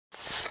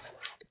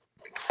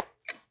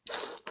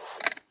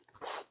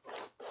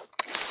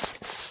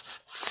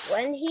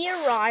When he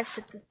arrived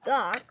at the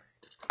docks,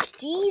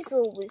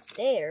 Diesel was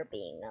there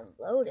being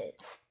unloaded.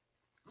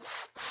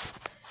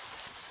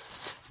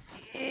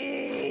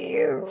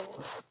 You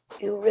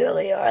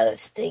really are the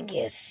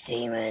stinkiest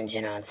steam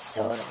engine on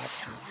Sodor,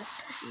 Thomas,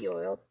 he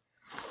oiled.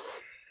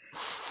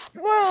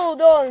 Well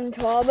done,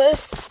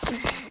 Thomas.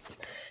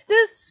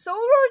 This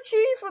Sodor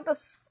cheese was the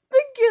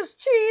stinkiest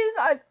cheese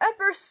I've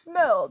ever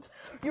smelled.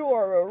 You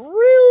are a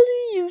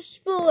really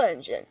useful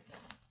engine.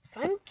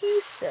 Thank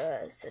you,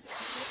 sir, said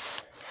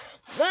Thomas.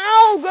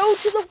 Now go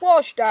to the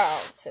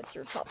washdown, said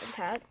Sir Topham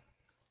Hatt.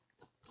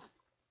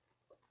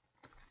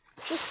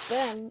 Just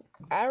then,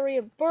 Ari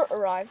and Bert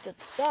arrived at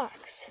the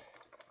docks.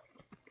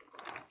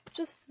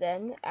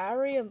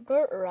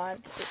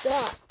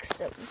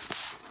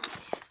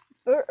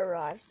 Bert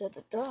arrived at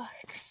the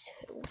docks.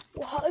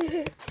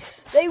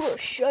 They were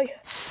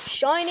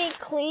shiny,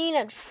 clean,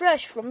 and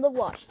fresh from the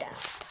washdown.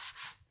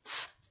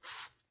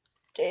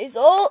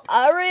 Diesel,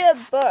 Ari,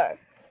 and Bert.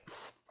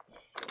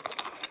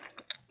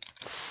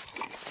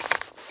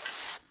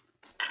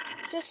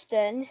 Just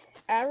then,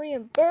 Ari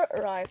and Bert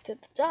arrived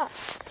at the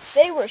docks.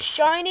 They were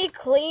shiny,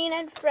 clean,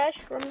 and fresh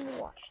from the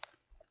washdown.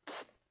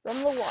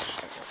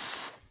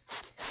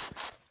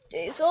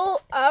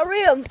 Diesel,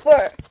 Ari, and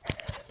Bert,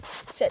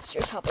 said Sir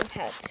Topham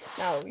Hatt.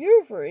 Now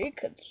you three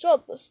can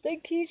sell the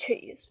stinky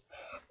cheese.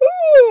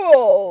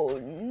 Oh,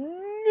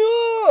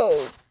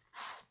 no,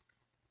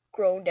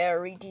 groaned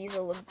Ari,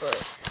 Diesel, and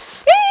Bert.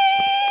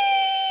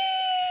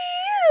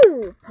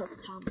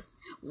 puffed Thomas.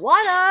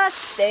 What a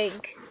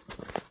stink!